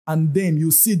And then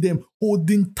you see them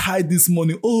holding tight this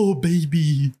morning. Oh,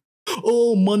 baby.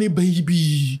 Oh, money,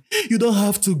 baby. You don't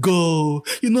have to go.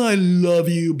 You know I love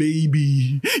you,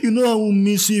 baby. You know I will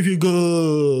miss you if you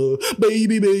go.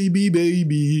 Baby, baby,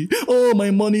 baby. Oh,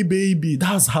 my money, baby.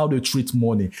 That's how they treat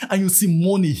money. And you see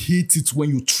money hate it when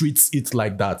you treat it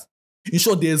like that. In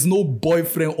short, there's no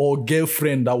boyfriend or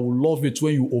girlfriend that will love it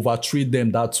when you overtreat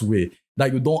them that way.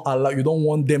 That you don't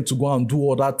want them to go and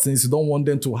do other things. You don't want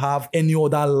them to have any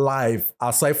other life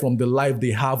aside from the life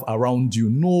they have around you.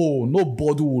 No,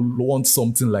 nobody will want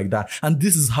something like that. And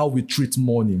this is how we treat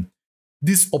money.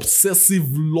 This obsessive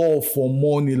love for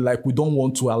money, like we don't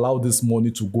want to allow this money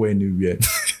to go anywhere.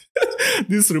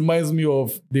 This reminds me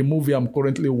of the movie I'm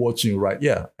currently watching, right?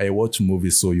 Yeah, I watch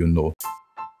movies, so you know.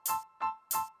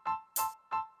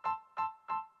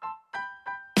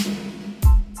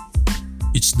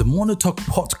 It's the Money Talk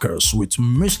podcast with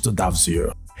Mr. Davs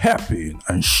here, helping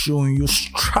and showing you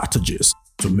strategies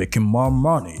to making more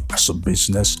money as a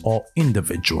business or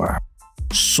individual,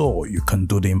 so you can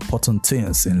do the important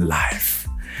things in life.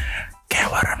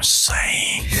 Get what I'm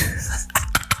saying?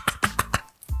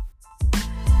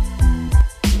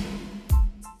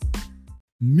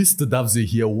 Mr. Davs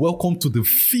here. Welcome to the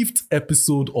 5th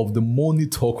episode of the Money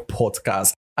Talk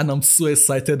podcast. And I'm so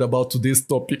excited about today's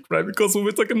topic, right? Because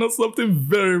we're talking about something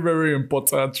very, very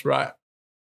important, right?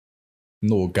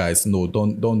 No, guys, no,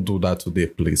 don't do that today,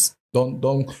 please.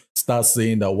 Don't start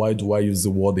saying that why do I use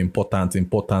the word important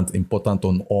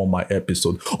on all my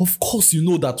episodes. Of course, you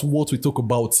know that what we talk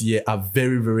about here are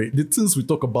the things we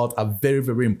talk about are very,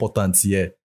 very important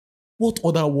here. What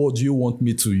other word do you want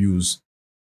me to use?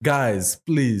 Guys,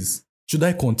 please, should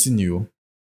I continue?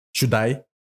 Should I?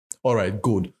 All right,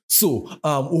 good. So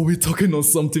we'll be talking on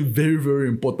something very, very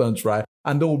important, right?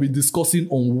 And then we'll be discussing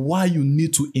on why you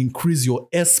need to increase your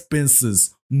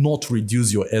expenses, not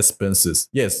reduce your expenses.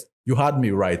 Yes, you heard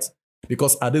me right.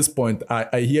 Because at this point,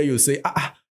 I hear you say,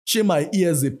 shame my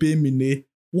ears, they pay me.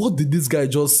 What did this guy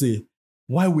just say?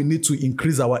 Why we need to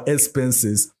increase our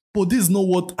expenses? But this is not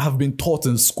what I've been taught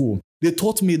in school. They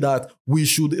taught me that we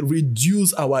should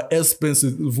reduce our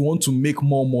expenses if we want to make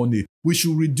more money. We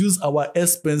should reduce our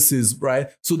expenses, right?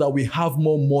 So that we have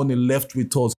more money left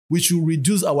with us. We should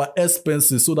reduce our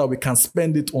expenses so that we can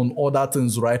spend it on other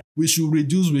things, right? We should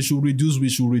reduce. Why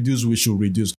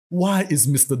is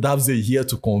Mr. Davs here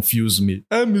to confuse me?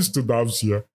 I'm Mr. Davs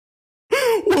here.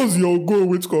 What's your goal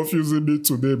with confusing me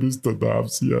today, Mr.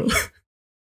 Davs here?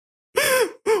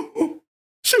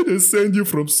 Should they send you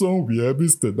from somewhere,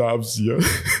 Mr. Davs here?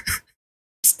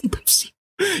 Mr. Davs.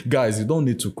 Guys, you don't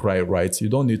need to cry, right? You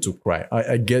don't need to cry.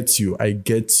 I get you. I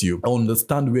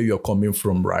understand where you're coming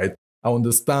from, right? I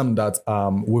understand that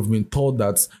we've been told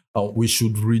that we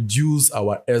should reduce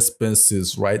our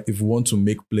expenses, right? If we want to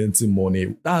make plenty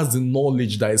money. That's the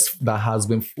knowledge that has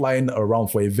been flying around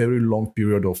for a very long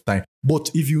period of time.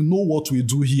 But if you know what we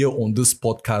do here on this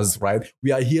podcast, right?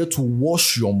 We are here to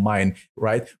wash your mind,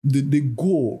 right? The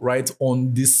goal, right,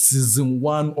 on this season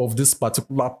 1 of this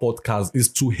particular podcast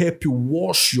is to help you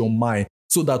wash your mind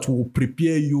so that we'll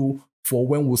prepare you for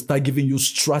when we'll start giving you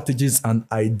strategies and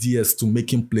ideas to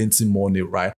making plenty money,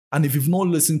 right? And if you've not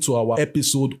listened to our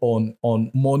episode on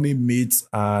money myths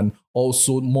and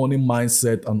also money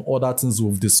mindset and other things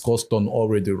we've discussed on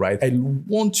already, right? I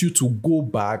want you to go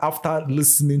back after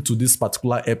listening to this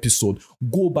particular episode.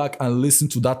 Go back and listen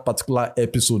to that particular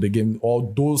episode again,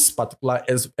 or those particular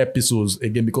episodes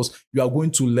again, because you are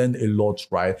going to learn a lot,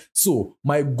 right? So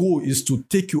my goal is to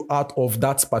take you out of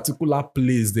that particular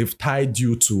place they've tied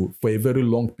you to for a very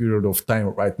long period of time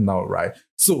right now, right?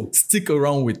 So stick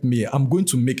around with me. I'm going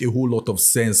to make a whole lot of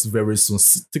sense very soon.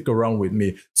 Stick around with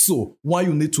me. So why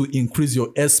you need to increase your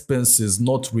expenses,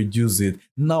 not reduce it.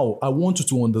 Now, I want you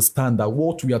to understand that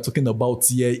what we are talking about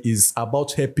here is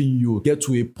about helping you get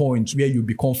to a point where you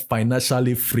become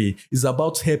financially free. It's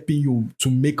about helping you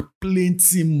to make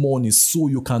plenty money so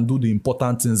you can do the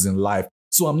important things in life.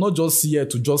 So I'm not just here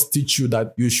to just teach you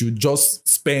that you should just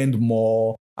spend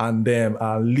more and then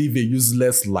live a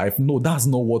useless life. No, that's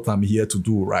not what I'm here to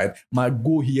do, right? My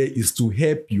goal here is to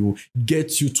help you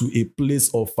get you to a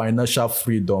place of financial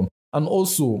freedom. And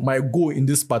also, my goal in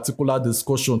this particular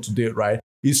discussion today, right,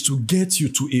 is to get you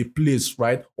to a place,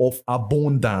 right, of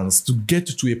abundance, to get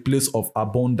you to a place of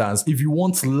abundance. If you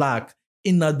want lack,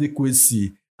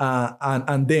 inadequacy,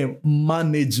 and then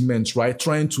management, right?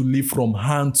 Trying to live from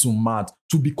hand to mouth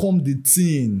to become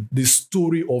the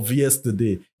story of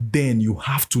yesterday, then you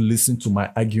have to listen to my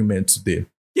argument today.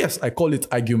 Yes, I call it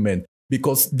argument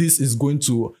because this is going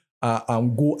to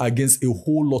and go against a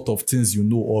whole lot of things you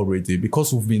know already,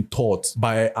 because we've been taught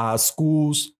by our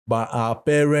schools, by our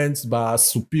parents, by our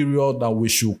superior, that we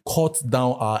should cut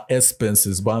down our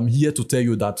expenses. But I'm here to tell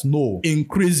you that no,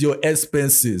 increase your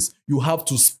expenses. You have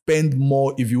to spend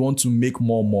more if you want to make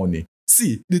more money.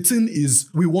 See, the thing is,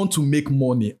 we want to make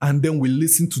money and then we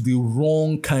listen to the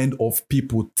wrong kind of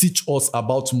people teach us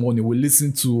about money. We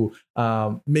listen to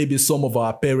maybe some of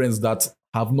our parents that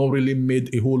have not really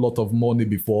made a whole lot of money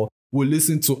before. We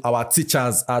listen to our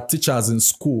teachers in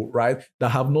school, right, that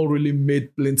have not really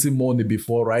made plenty money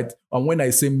before, right? And when I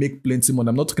say make plenty money,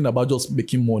 I'm not talking about just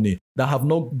making money, that have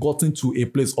not gotten to a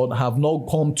place or have not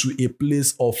come to a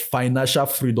place of financial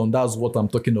freedom. That's what I'm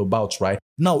talking about, right?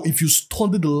 Now, if you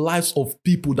study the lives of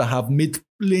people that have made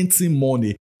plenty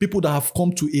money, people that have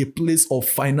come to a place of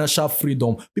financial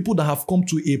freedom, people that have come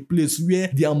to a place where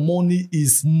their money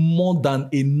is more than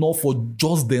enough for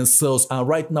just themselves. And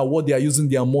right now, what they are using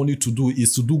their money to do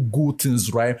is to do good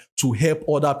things, right? To help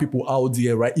other people out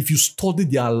there, right? If you study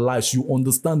their lives, you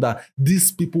understand that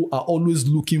these people are always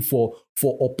looking for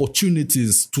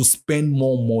opportunities to spend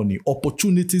more money,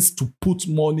 opportunities to put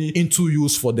money into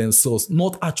use for themselves,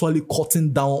 not actually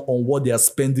cutting down on what they are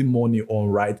spending money on,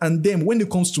 right? And then when it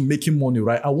comes to making money,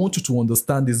 right, I want you to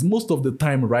understand this. Most of the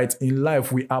time, right, in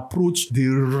life, we approach the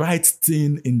right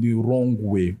thing in the wrong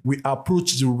way. We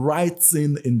approach the right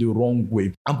thing in the wrong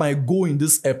way. And my goal in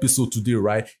this episode today,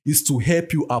 right, is to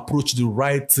help you approach the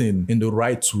right thing in the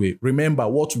right way. Remember,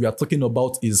 what we are talking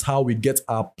about is how we get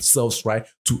ourselves, right,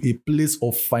 to a place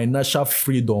of financial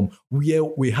freedom where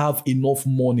we have enough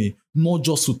money, not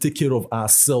just to take care of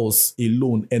ourselves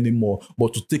alone anymore,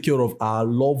 but to take care of our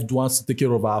loved ones, to take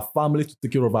care of our family, to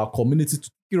take care of our community, to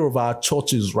take care of our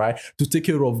churches, right? To take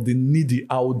care of the needy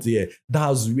out there.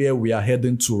 That's where we are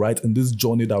heading to, right? In this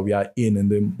journey that we are in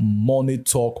the Money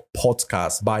Talk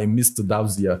podcast by Mr.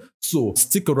 Davzia. So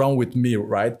stick around with me,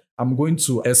 right? I'm going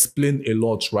to explain a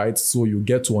lot, right? So you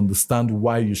get to understand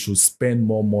why you should spend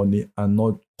more money and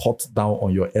not cut down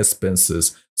on your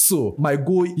expenses. So my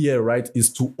goal here, right,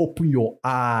 is to open your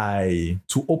eye,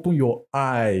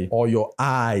 or your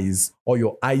eyes, or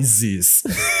your eyes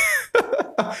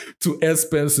to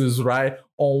expenses, right?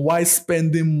 On why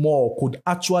spending more could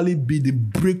actually be the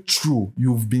breakthrough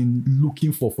you've been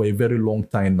looking for a very long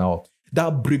time now.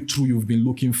 That breakthrough you've been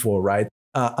looking for, right?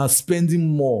 And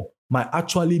spending more might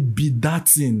actually be that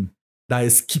thing that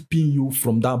is keeping you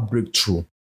from that breakthrough.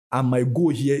 And my goal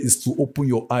here is to open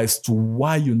your eyes to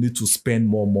why you need to spend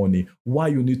more money, why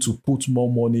you need to put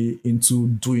more money into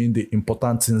doing the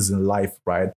important things in life,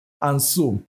 right? And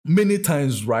so many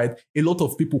times, right, a lot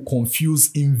of people confuse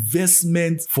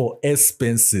investment for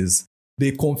expenses.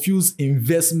 They confuse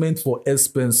investment for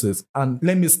expenses. And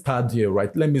let me start here,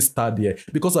 right? Let me start here.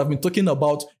 Because I've been talking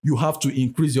about you have to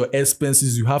increase your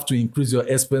expenses. You have to increase your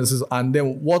expenses. And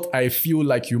then what I feel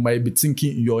like you might be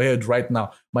thinking in your head right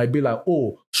now might be like,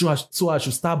 oh, so I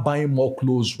should start buying more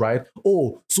clothes, right?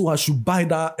 Oh, so I should buy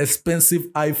that expensive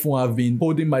iPhone I've been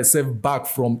holding myself back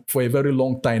from for a very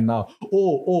long time now.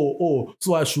 Oh,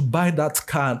 so I should buy that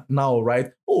car now,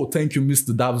 right? Oh, thank you,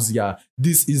 Mr. Davzia.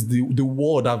 This is the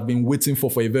word I've been waiting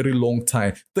for a very long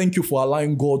time. Thank you for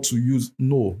allowing God to use.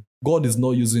 No, God is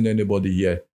not using anybody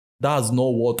here. That's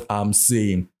not what I'm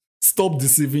saying. Stop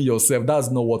deceiving yourself.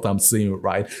 That's not what I'm saying,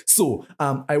 right? So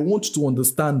I want you to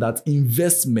understand that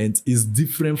investment is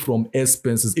different from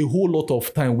expenses. A whole lot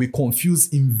of time we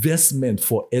confuse investment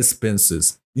for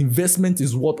expenses. Investment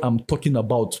is what I'm talking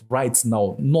about right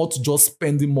now, not just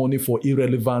spending money for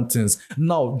irrelevant things.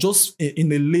 Now, just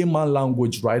in a layman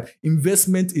language, right?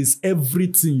 Investment is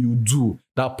everything you do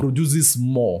that produces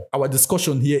more. Our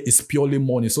discussion here is purely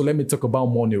money. So let me talk about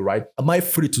money, right? Am I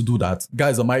free to do that?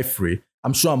 Guys, am I free?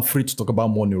 I'm sure I'm free to talk about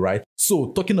money, right?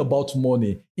 So talking about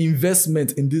money,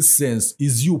 investment in this sense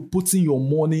is you putting your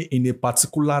money in a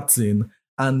particular thing,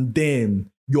 and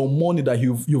then your money that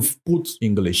you've put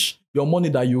your money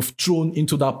that you've thrown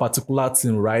into that particular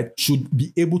thing, right, should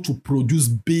be able to produce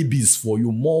babies for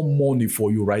you, more money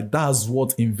for you, right? That's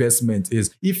what investment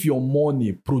is. If your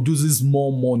money produces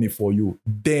more money for you,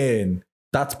 then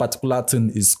that particular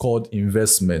thing is called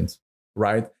investment,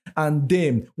 right? And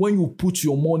then when you put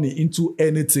your money into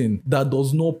anything that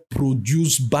does not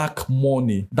produce back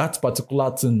money, that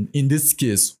particular thing, in this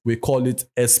case, we call it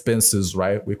expenses,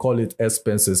 right? We call it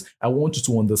expenses. I want you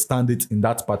to understand it in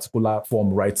that particular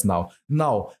form right now.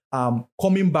 Now,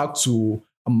 coming back to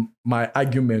my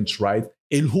argument, right?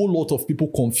 A whole lot of people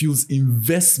confuse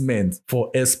investment for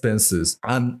expenses.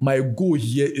 And my goal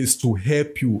here is to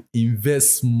help you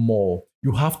invest more.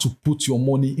 you have to put your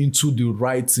money into the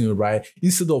right thing, right?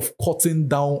 Instead of cutting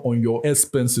down on your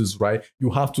expenses, right? You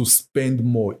have to spend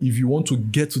more if you want to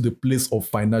get to the place of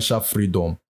financial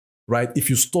freedom. Right? If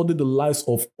you study the lives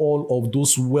of all of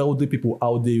those wealthy people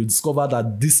out there, you discover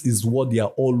that this is what they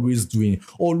are always doing,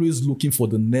 always looking for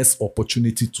the next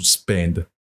opportunity to spend.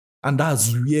 And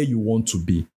that's where you want to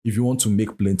be if you want to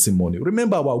make plenty money.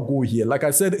 Remember our goal here. Like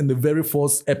I said in the very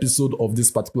first episode of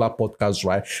this particular podcast,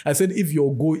 right? I said if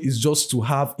your goal is just to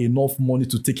have enough money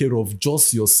to take care of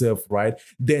just yourself, right?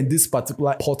 Then this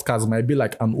particular podcast might be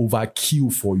like an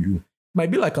overkill for you. Might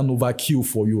be like an overkill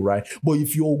for you, right? But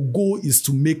if your goal is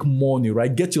to make money,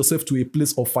 right? Get yourself to a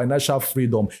place of financial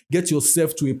freedom. Get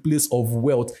yourself to a place of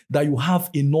wealth that you have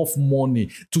enough money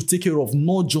to take care of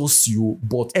not just you,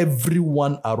 but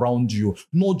everyone around you.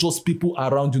 Not just people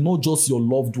around you, not just your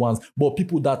loved ones, but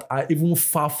people that are even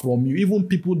far from you. Even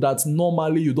people that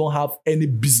normally you don't have any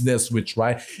business with,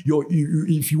 right?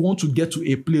 If you want to get to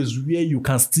a place where you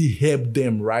can still help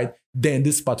them, right? Then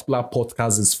this particular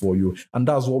podcast is for you. And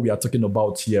that's what we are talking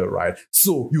about here, right?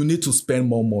 So you need to spend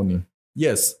more money.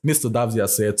 Yes, Mr. Davzia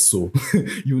said so.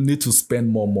 You need to spend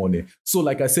more money. So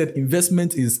like I said,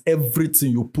 investment is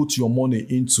everything you put your money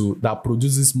into that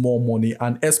produces more money,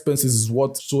 and expenses is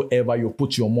whatsoever you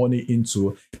put your money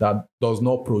into that does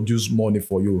not produce money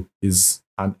for you, is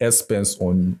an expense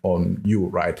on you,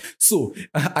 right? So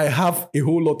I have a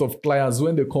whole lot of clients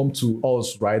when they come to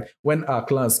us, right? When our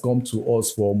clients come to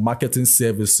us for marketing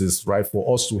services, right?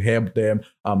 For us to help them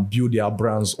build their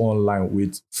brands online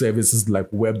with services like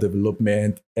web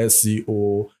development,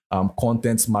 SEO,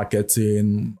 content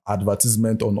marketing,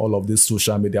 advertisement on all of these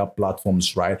social media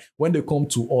platforms, right? When they come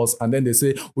to us and then they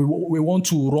say, we want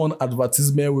to run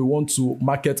advertisement, we want to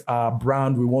market our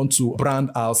brand, we want to brand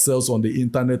ourselves on the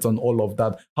internet and all of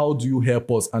that. How do you help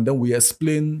us? And then we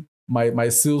explain, my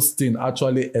sales team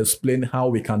actually explain how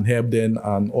we can help them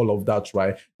and all of that,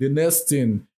 right? The next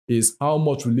thing is how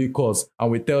much will it cost?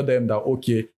 And we tell them that,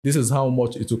 okay, this is how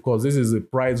much it will cost. This is the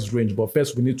price range. But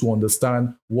first, we need to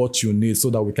understand what you need so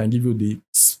that we can give you the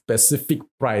specific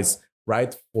price,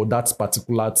 right, for that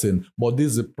particular thing. But this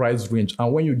is the price range.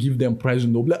 And when you give them price,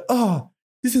 they'll be like,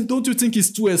 listen, don't you think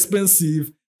it's too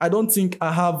expensive? I don't think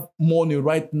I have money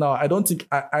right now. I don't think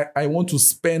I want to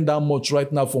spend that much right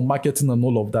now for marketing and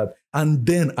all of that. And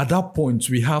then at that point,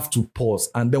 we have to pause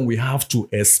and then we have to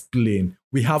explain.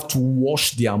 We have to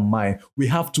wash their mind. We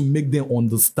have to make them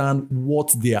understand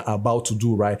what they are about to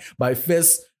do, right? By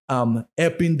first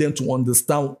helping them to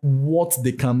understand what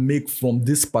they can make from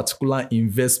this particular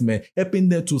investment, helping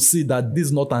them to see that this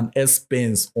is not an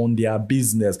expense on their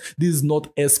business. This is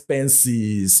not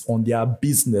expenses on their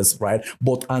business, right?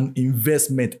 But an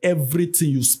investment.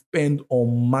 Everything you spend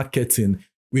on marketing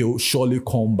will surely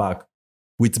come back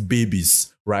with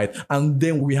babies, right? And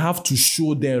then we have to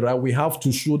show them, right? We have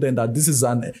to show them that this is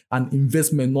an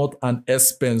investment, not an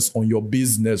expense on your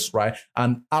business, right?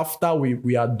 And after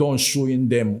we are done showing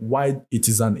them why it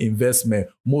is an investment,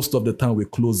 most of the time we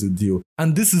close the deal.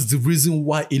 And this is the reason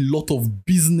why a lot of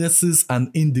businesses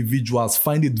and individuals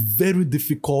find it very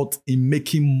difficult in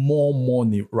making more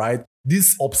money, right?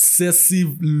 This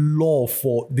obsessive love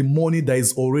for the money that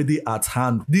is already at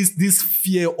hand, this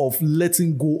fear of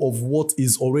letting go of what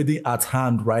is already at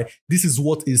hand, right? This is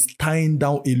what is tying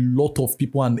down a lot of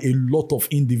people and a lot of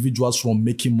individuals from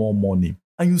making more money.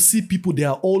 And you see people, they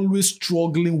are always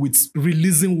struggling with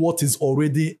releasing what is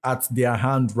already at their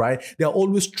hand, right? They are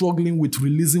always struggling with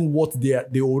releasing what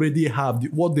they already have,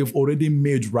 what they've already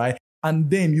made, right? And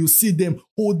then you see them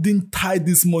holding tight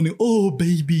this money. Oh,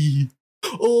 baby.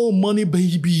 Oh, money,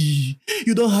 baby.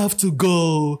 You don't have to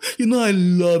go. You know I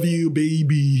love you,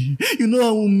 baby. You know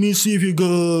I will miss you if you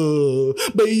go.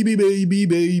 Baby, baby,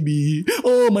 baby.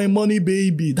 Oh, my money,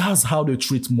 baby. That's how they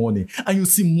treat money. And you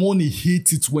see, money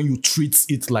hates it when you treat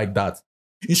it like that.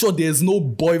 In short, there's no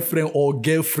boyfriend or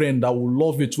girlfriend that will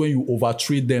love it when you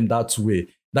overtreat them that way.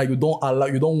 That you don't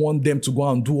want them to go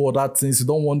and do other things. You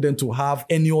don't want them to have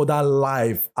any other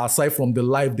life aside from the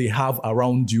life they have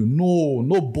around you. No,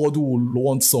 nobody will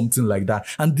want something like that.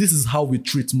 And this is how we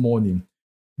treat money.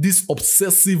 This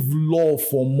obsessive love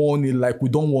for money, like we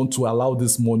don't want to allow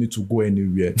this money to go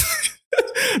anywhere.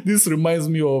 This reminds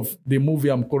me of the movie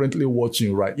I'm currently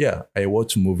watching, right? Yeah, I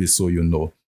watch movies, so you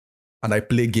know. And I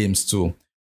play games too.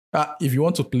 If you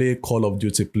want to play Call of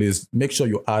Duty, please make sure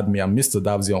you add me. I'm Mr.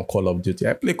 Davzia on Call of Duty.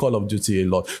 I play Call of Duty a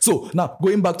lot. So now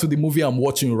going back to the movie I'm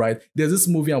watching, right? There's this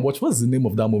movie I'm watching. What's the name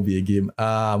of that movie again?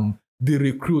 The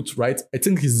Recruit, right? I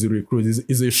think it's The Recruit.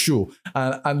 It's a show.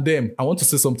 And then I want to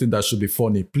say something that should be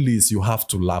funny. Please, you have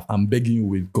to laugh. I'm begging you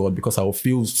with God because I will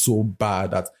feel so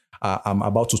bad that I'm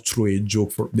about to throw a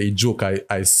joke for the joke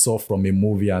I saw from a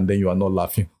movie, and then you are not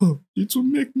laughing. It will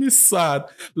make me sad.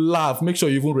 Laugh. Make sure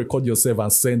you even record yourself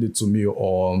and send it to me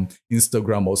on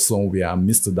Instagram or somewhere. I'm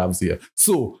Mr. Dabs here.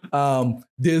 So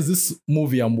there's this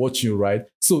movie I'm watching, right?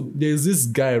 So there's this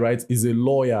guy, right? He's a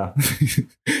lawyer.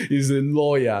 He's a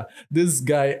lawyer. This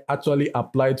guy actually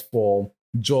applied for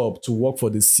job to work for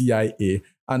the CIA,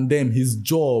 and then his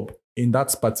job in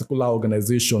that particular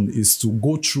organization is to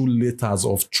go through letters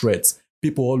of threats.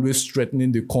 People always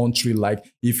threatening the country, like,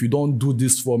 if you don't do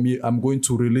this for me, I'm going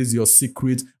to release your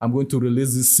secret. I'm going to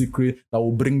release this secret that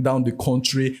will bring down the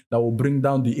country, that will bring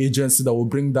down the agency, that will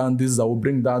bring down this, that will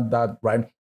bring down that, right?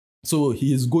 So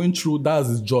he is going through, that's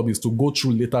his job, is to go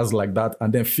through letters like that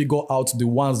and then figure out the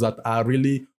ones that are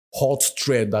really hot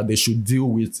thread that they should deal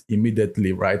with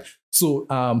immediately, right? So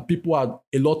people had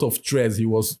a lot of threats. He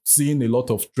was seeing a lot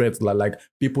of threats, like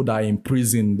people that are in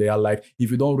prison. They are like,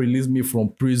 if you don't release me from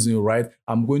prison, right,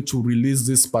 I'm going to release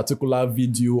this particular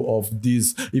video of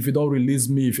this. If you don't release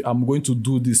me, I'm going to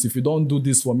do this. If you don't do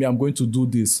this for me, I'm going to do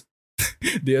this.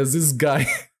 There's this guy.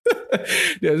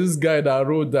 There's this guy that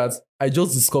wrote that, I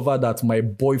just discovered that my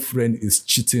boyfriend is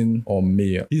cheating on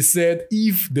me. He said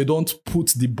if they don't put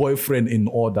the boyfriend in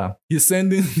order, he sent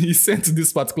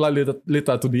this particular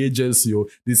letter to the agency, or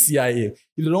the CIA.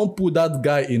 If they don't put that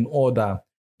guy in order,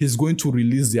 he's going to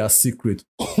release their secret.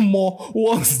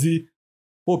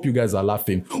 Hope you guys are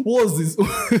laughing. What's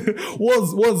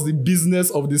the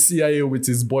business of the CIA with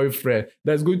his boyfriend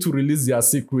that's going to release their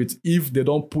secret if they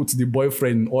don't put the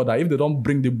boyfriend in order, if they don't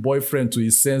bring the boyfriend to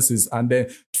his senses, and then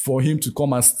for him to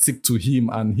come and stick to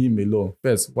him and him alone?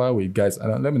 First, why we guys,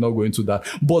 let me not go into that,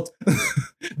 but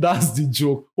that's the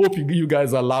joke. Hope you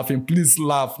guys are laughing. Please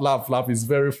laugh. It's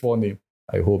very funny.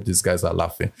 I hope these guys are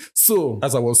laughing. So,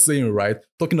 as I was saying, right,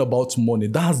 talking about money,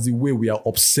 that's the way we are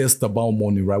obsessed about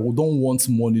money, right? We don't want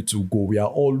money to go. We are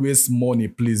always money.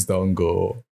 Please don't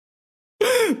go.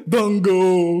 Don't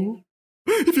go.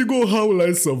 If you go, how will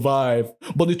I survive?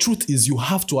 But the truth is, you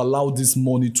have to allow this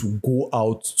money to go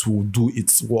out to do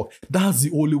its work. That's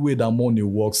the only way that money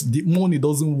works. The money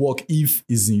doesn't work if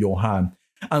it's in your hand.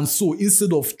 And so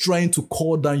instead of trying to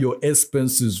cut down your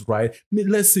expenses, right?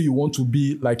 Let's say you want to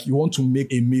make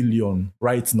 $1 million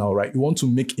right now, right? You want to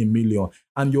make $1 million,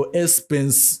 and your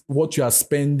expense, what you are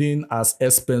spending as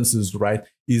expenses, right,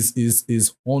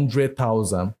 is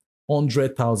 100,000,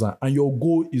 and your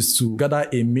goal is to gather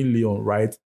 $1 million,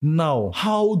 right? Now,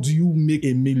 how do you make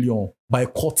 $1 million? By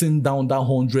cutting down that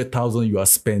 100,000 you are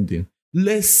spending.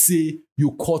 Let's say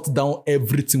you cut down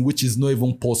everything, which is not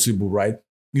even possible, right?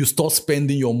 You start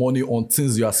spending your money on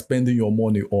things you are spending your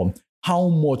money on. How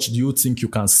much do you think you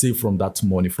can save from that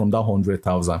money, from that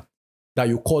 100,000? That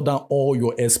you cut down all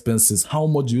your expenses. How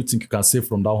much do you think you can save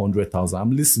from that 100,000?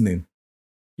 I'm listening.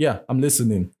 Yeah, I'm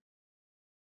listening.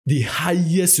 The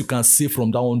highest you can save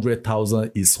from that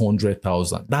 100,000 is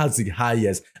 100,000. That's the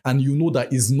highest. And you know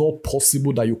that it's not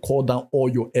possible that you cut down all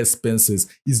your expenses.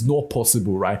 It's not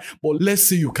possible, right? But let's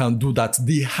say you can do that.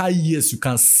 The highest you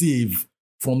can save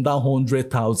from that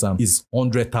 100,000 is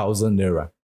 100,000 naira.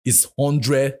 It's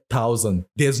 100,000.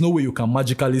 There's no way you can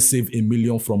magically save $1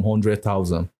 million from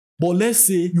 100,000. But let's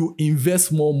say you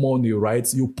invest more money,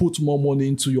 right? You put more money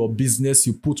into your business.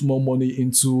 You put more money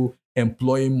into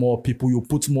employing more people. You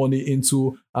put money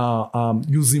into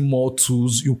using more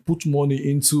tools. You put money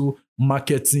into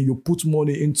marketing. You put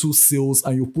money into sales,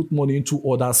 and you put money into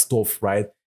other stuff, right?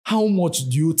 How much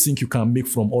do you think you can make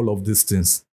from all of these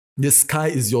things? The sky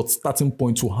is your starting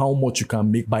point to how much you can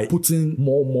make by putting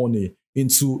more money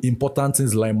into important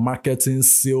things like marketing,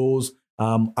 sales,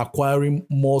 acquiring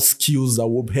more skills that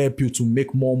will help you to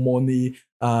make more money,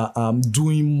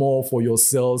 doing more for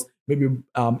yourselves, maybe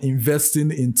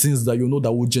investing in things that you know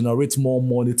that will generate more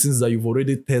money, things that you've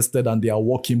already tested and they are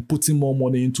working, putting more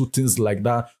money into things like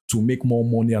that to make more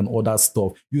money and other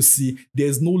stuff. You see,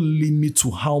 there's no limit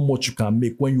to how much you can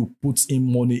make when you put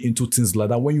in money into things like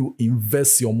that. When you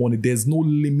invest your money, there's no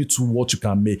limit to what you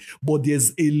can make, but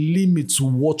there's a limit to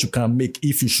what you can make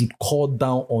if you should cut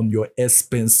down on your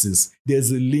expenses.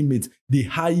 There's a limit. The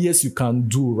highest you can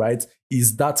do, right,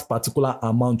 is that particular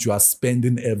amount you are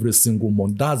spending every single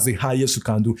month. That's the highest you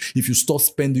can do if you start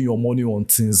spending your money on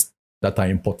things that are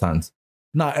important.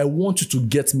 Now, I want you to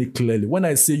get me clearly. When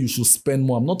I say you should spend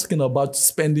more, I'm not talking about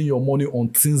spending your money on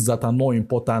things that are not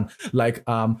important, like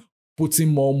putting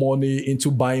more money into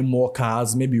buying more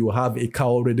cars. Maybe you have a car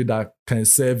already that can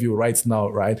serve you right now,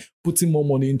 right? Putting more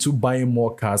money into buying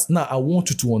more cars. Now, I want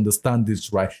you to understand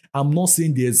this, right? I'm not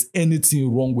saying there's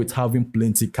anything wrong with having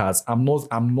plenty cars. I'm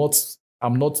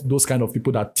not those kind of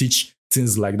people that teach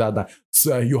things like that.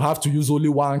 So you have to use only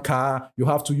one car, you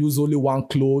have to use only one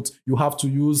clothes, you have to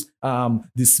use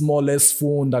the smallest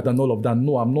phone, that and all of that.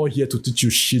 No, I'm not here to teach you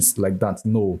shit like that.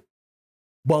 No.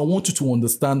 But I want you to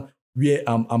understand where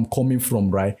I'm coming from,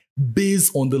 right?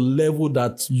 Based on the level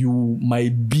that you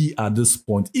might be at this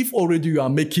point. If already you are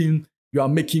making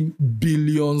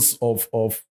billions of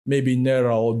maybe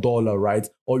naira or dollar, right?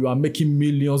 Or you are making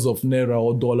millions of naira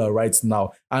or dollar right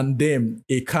now, and then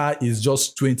a car is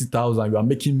just 20,000. You are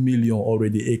making million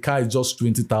already. A car is just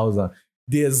 20,000.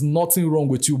 There's nothing wrong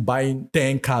with you buying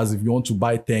 10 cars if you want to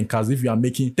buy 10 cars. If you are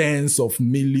making tens of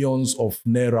millions of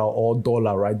naira or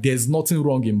dollar, right? There's nothing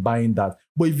wrong in buying that.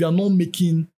 But if you are not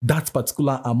making that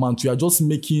particular amount, you are just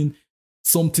making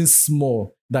something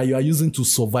small that you are using to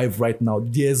survive right now,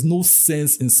 there's no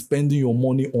sense in spending your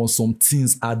money on some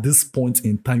things at this point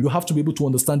in time. You have to be able to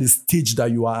understand the stage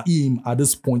that you are in at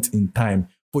this point in time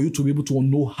for you to be able to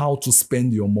know how to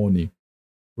spend your money.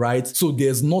 Right? So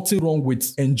there's nothing wrong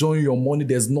with enjoying your money.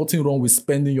 There's nothing wrong with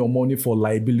spending your money for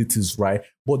liabilities, right?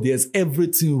 But there's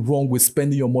everything wrong with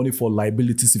spending your money for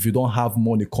liabilities if you don't have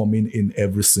money coming in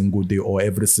every single day or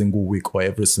every single week or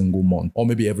every single month or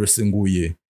maybe every single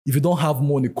year. If you don't have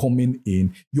money coming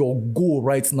in, your goal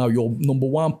right now, your number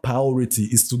one priority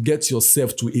is to get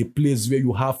yourself to a place where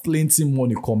you have plenty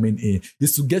money coming in.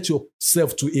 Is to get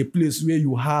yourself to a place where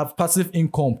you have passive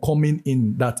income coming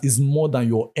in that is more than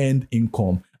your end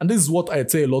income. And this is what I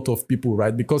tell a lot of people,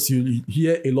 right? Because you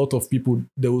hear a lot of people,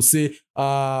 they will say,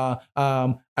 I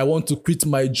want to quit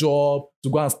my job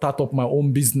to go and start up my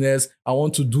own business. I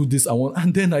want to do this.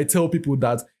 And then I tell people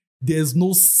that there's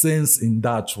no sense in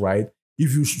that, right?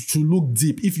 If you should look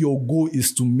deep, if your goal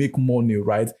is to make money,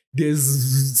 right?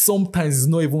 Sometimes it's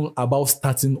not even about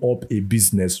starting up a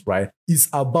business, right? It's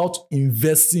about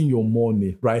investing your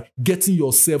money, right? Getting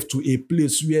yourself to a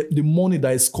place where the money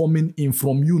that is coming in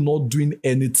from you not doing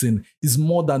anything is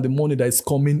more than the money that is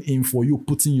coming in for you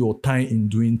putting your time in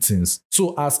doing things.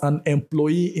 So as an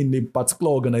employee in a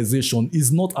particular organization,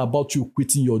 it's not about you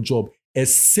quitting your job,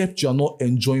 except you are not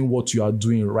enjoying what you are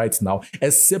doing right now,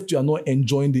 except you are not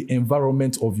enjoying the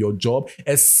environment of your job,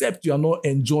 except you are not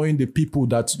enjoying the people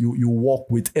that you work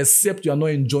with, except you are not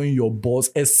enjoying your boss,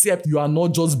 except you are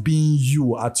not just being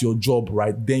you at your job,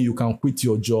 right? Then you can quit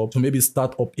your job to maybe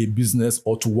start up a business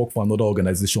or to work for another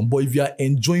organization. But if you are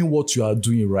enjoying what you are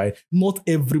doing, right, not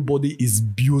everybody is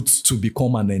built to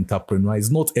become an entrepreneur. It's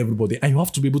not everybody. And you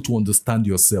have to be able to understand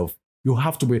yourself. You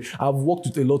have to be. I've worked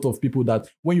with a lot of people that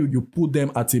when you put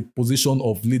them at a position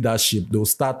of leadership, they'll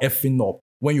start effing up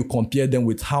when you compare them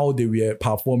with how they were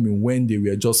performing when they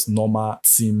were just normal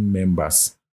team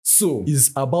members. So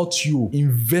it's about you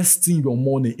investing your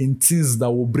money in things that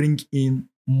will bring in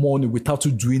money without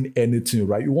you doing anything,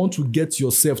 right? You want to get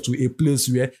yourself to a place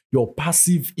where your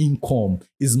passive income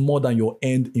is more than your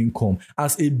end income.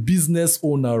 As a business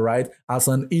owner, right? As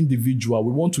an individual,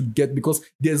 we want to get, because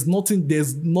there's nothing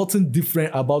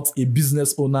different about a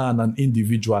business owner and an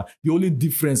individual. The only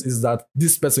difference is that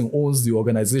this person owns the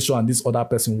organization and this other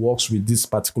person works with this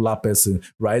particular person,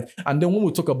 right? And then when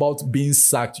we talk about being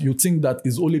sacked, you think that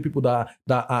it's only people that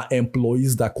are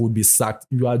employees that could be sacked.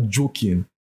 You are joking.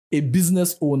 A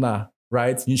business owner,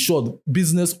 right? In short,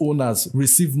 business owners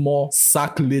receive more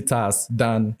sack letters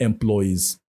than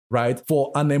employees, right?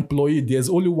 For an employee, there's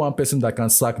only one person that can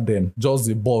sack them, just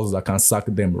the boss that can sack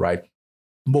them, right?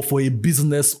 But for a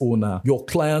business owner, your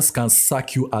clients can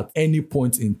sack you at any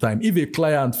point in time. If a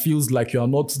client feels like you are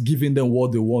not giving them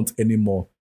what they want anymore,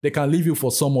 they can leave you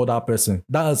for some other person.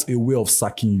 That's a way of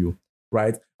sacking you,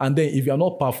 right? And then if you're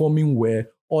not performing well,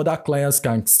 other clients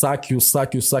can sack you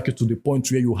to the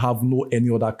point where you have no any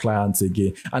other clients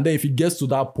again. And then if it gets to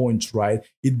that point, right,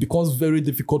 it becomes very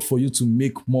difficult for you to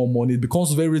make more money. It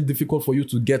becomes very difficult for you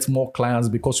to get more clients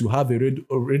because you have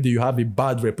already you have a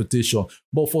bad reputation.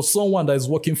 But for someone that is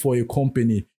working for a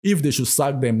company, if they should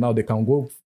sack them now, they can go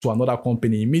to another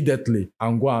company immediately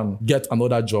and go and get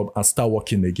another job and start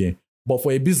working again. But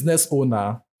for a business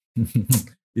owner,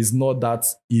 it's not that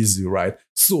easy, right?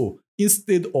 So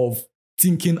instead of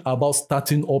thinking about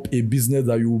starting up a business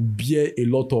that you bear a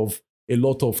lot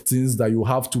of things, that you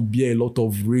have to bear a lot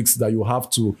of risks, that you have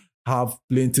to have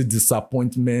plenty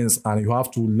disappointments, and you have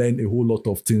to learn a whole lot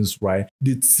of things, right?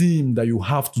 The thing that you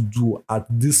have to do at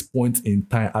this point in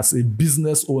time as a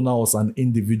business owner or as an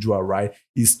individual, right,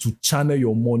 is to channel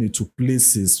your money to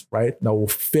places, right, that will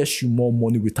fetch you more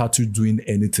money without you doing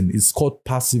anything. It's called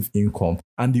passive income.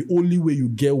 And the only way you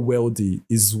get wealthy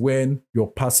is when your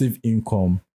passive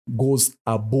income goes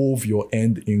above your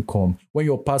end income. When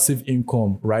your passive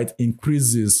income, right,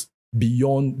 increases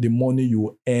beyond the money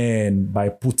you earn by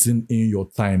putting in your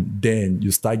time, then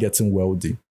you start getting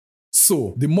wealthy. So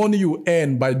So the money you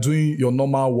earn by doing your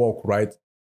normal work, right,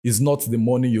 is not the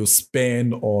money you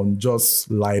spend on just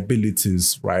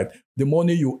liabilities, right? The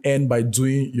money you earn by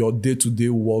doing your day-to-day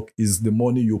work is the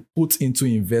money you put into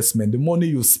investment. The money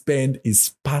you spend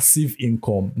is passive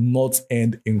income, not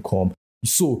earned income.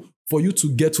 So for you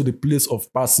to get to the place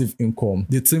of passive income,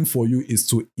 the thing for you is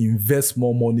to invest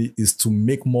more money, is to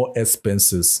make more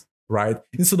expenses, right?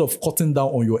 Instead of cutting down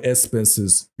on your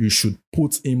expenses, you should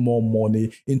put in more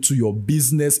money into your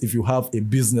business if you have a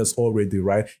business already,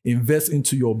 right? Invest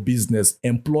into your business,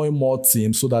 employ more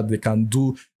teams so that they can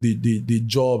do the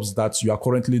jobs that you are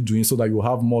currently doing so that you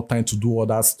have more time to do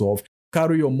other stuff.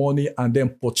 Carry your money and then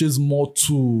purchase more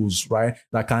tools, right,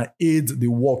 that can aid the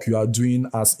work you are doing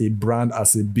as a brand,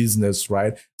 as a business,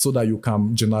 right, so that you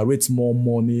can generate more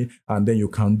money and then you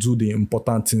can do the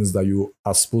important things that you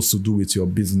are supposed to do with your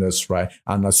business, right?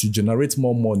 And as you generate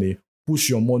more money, push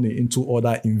your money into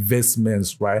other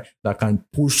investments, right, that can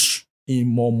push in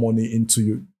more money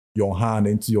into your hand,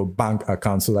 into your bank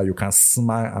account so that you can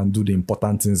smile and do the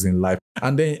important things in life.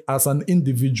 And then as an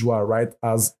individual, right,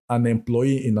 as an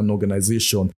employee in an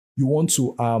organization, you want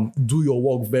to do your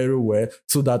work very well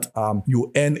so that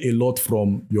you earn a lot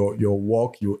from your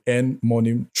work. You earn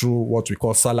money through what we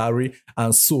call salary.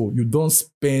 And so you don't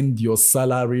spend your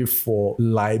salary for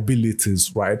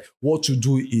liabilities, right? What you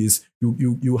do is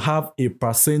you have a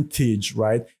percentage,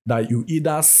 right, that you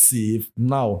either save.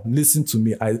 Now, listen to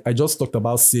me. I just talked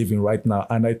about saving right now.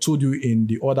 And I told you in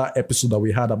the other episode that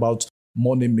we had about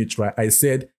money myth, right? I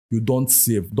said, you don't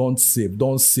save.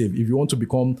 If you want to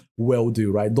become wealthy,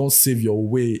 right, don't save your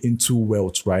way into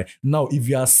wealth, right? Now, if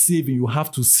you are saving, you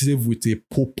have to save with a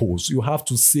purpose. You have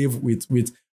to save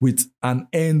with an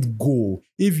end goal.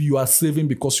 If you are saving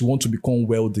because you want to become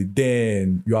wealthy,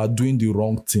 then you are doing the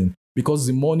wrong thing. Because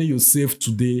the money you save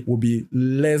today will be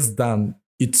less than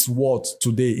its worth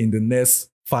today in the next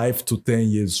 5 to 10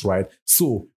 years, right?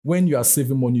 So when you are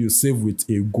saving money, you save with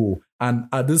a goal. And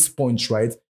at this point,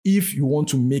 right, if you want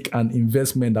to make an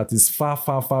investment that is far,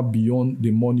 far, far beyond the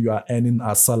money you are earning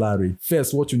as salary,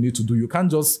 first, what you need to do, you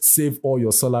can't just save all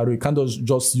your salary. You can't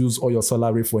just use all your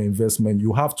salary for investment.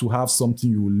 You have to have something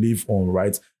you live on,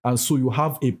 right? And so you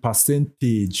have a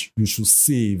percentage you should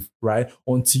save, right?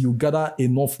 Until you gather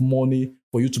enough money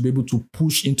for you to be able to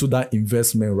push into that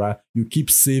investment, right? You keep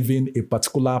saving a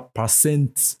particular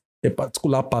percentage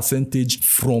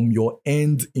from your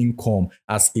end income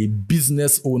as a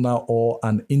business owner or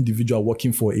an individual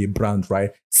working for a brand,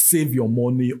 right? Save your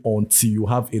money until you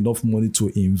have enough money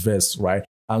to invest, right?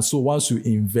 And so once you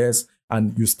invest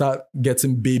and you start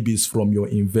getting babies from your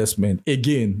investment,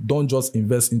 again, don't just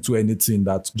invest into anything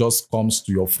that just comes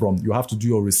to your front. You have to do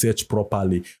your research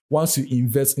properly. Once you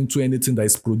invest into anything that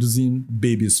is producing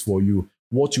babies for you,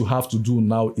 what you have to do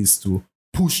now is to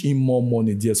push in more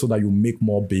money there so that you make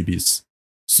more babies.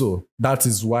 So that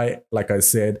is why, like I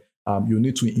said, you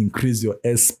need to increase your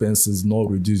expenses, not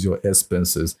reduce your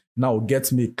expenses. Now,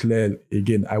 get me clear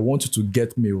again. I want you to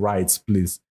get me right,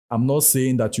 please. I'm not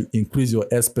saying that you increase your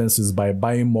expenses by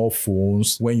buying more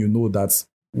phones when you know that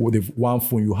the one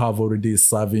phone you have already is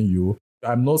serving you.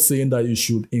 I'm not saying that you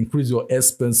should increase your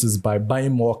expenses by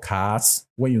buying more cars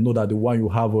when you know that the one you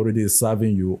have already is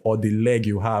serving you, or the leg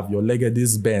you have, your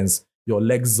Mercedes-Benz, your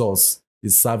Lexus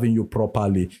is serving you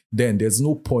properly. Then there's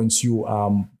no point you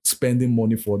spending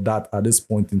money for that at this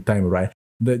point in time, right?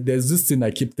 There's this thing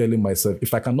I keep telling myself: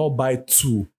 if I cannot buy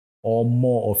 2 or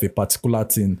more of a particular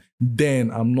thing, then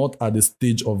I'm not at the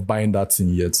stage of buying that thing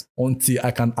yet. Until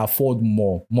I can afford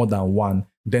more than one,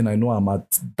 then I know I'm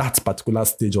at that particular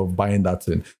stage of buying that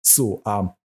thing. So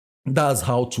that's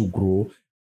how to grow.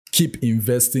 Keep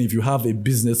investing. If you have a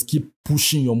business, keep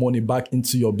pushing your money back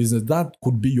into your business. That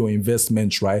could be your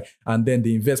investment, right? And then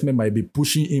the investment might be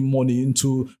pushing in money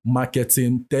into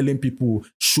marketing, telling people,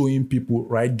 showing people,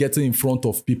 right? Getting in front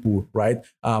of people, right?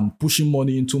 Pushing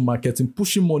money into marketing,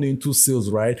 pushing money into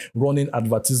sales, right? Running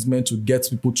advertisement to get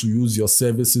people to use your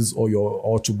services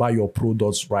or to buy your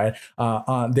products, right?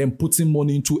 Then putting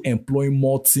money into employing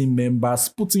more team members,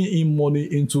 putting in money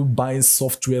into buying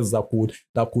softwares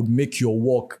that could make your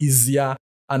work easier,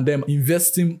 and then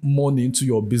investing money into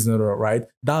your business, right?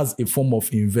 That's a form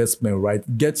of investment,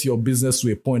 right? Get your business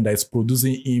to a point that is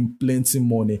producing in plenty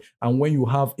money. And when you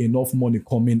have enough money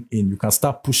coming in, you can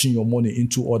start pushing your money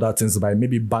into other things by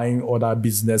maybe buying other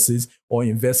businesses or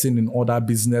investing in other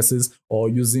businesses or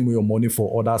using your money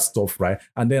for other stuff, right?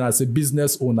 And then as a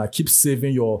business owner, keep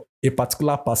saving your a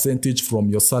particular percentage from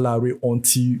your salary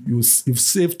until you've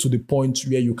saved to the point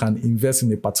where you can invest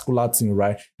in a particular thing,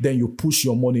 right? Then you push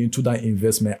your money into that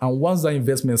investment. And once that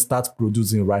investment starts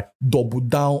producing, right, double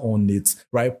down on it,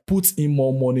 right? Put in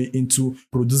more money into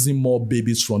producing more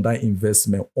babies from that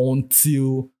investment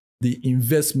until the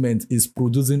investment is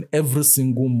producing every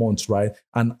single month, right,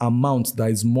 an amount that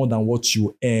is more than what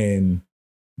you earn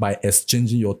by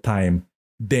exchanging your time.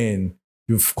 Then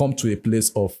you've come to a place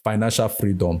of financial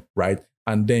freedom, right?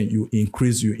 And then you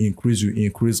increase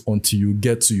until you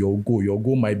get to your goal. Your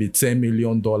goal might be $10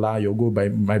 million. Your goal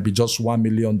might be just $1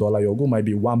 million. Your goal might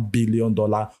be $1 billion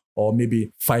or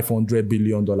maybe $500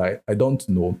 billion. I don't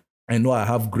know. I know I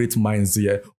have great minds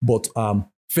here, but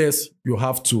first, you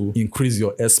have to increase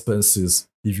your expenses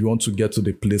if you want to get to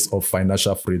the place of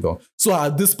financial freedom. So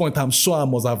at this point, I'm sure I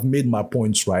must have made my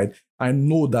points, right? I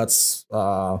know that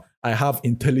I have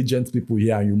intelligent people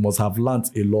here and you must have learned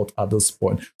a lot at this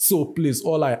point. So please,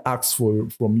 all I ask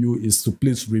from you is to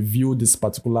please review this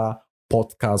particular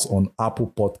podcast on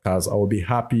Apple Podcasts. I will be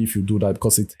happy if you do that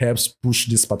because it helps push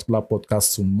this particular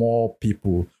podcast to more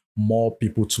people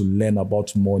to learn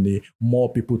about money,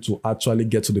 more people to actually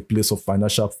get to the place of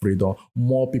financial freedom,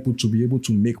 more people to be able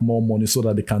to make more money so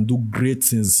that they can do great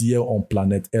things here on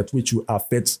planet Earth, which will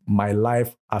affect my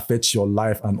life, affect your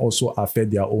life, and also affect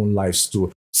their own lives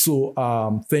too. So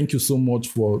thank you so much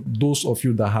for those of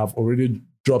you that have already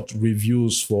dropped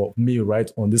reviews for me, right,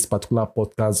 on this particular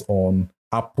podcast on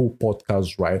Apple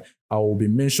Podcasts, right? I will be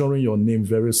mentioning your name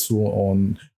very soon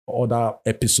on other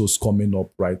episodes coming up,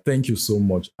 right? Thank you so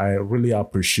much. I really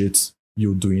appreciate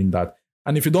you doing that.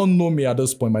 And if you don't know me at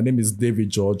this point, my name is David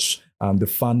George. I'm the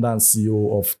founder and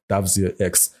CEO of Davzier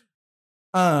X.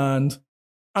 And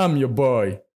I'm your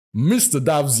boy, Mr.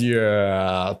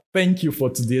 Davzier. Thank you for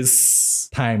today's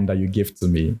time that you gave to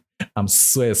me. I'm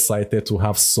so excited to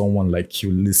have someone like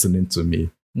you listening to me.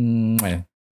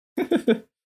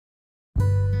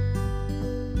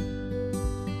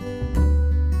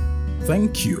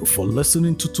 Thank you for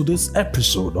listening to today's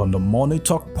episode on the Money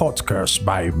Talk Podcast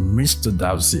by Mr.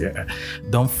 Davzier.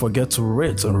 Don't forget to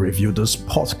rate and review this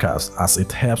podcast as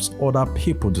it helps other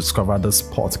people discover this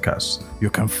podcast. You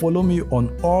can follow me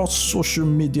on all social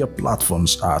media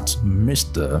platforms at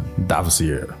Mr.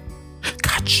 Davzier.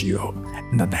 Catch you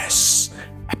in the next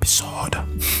episode.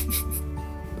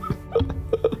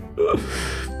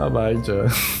 Bye-bye, Joe.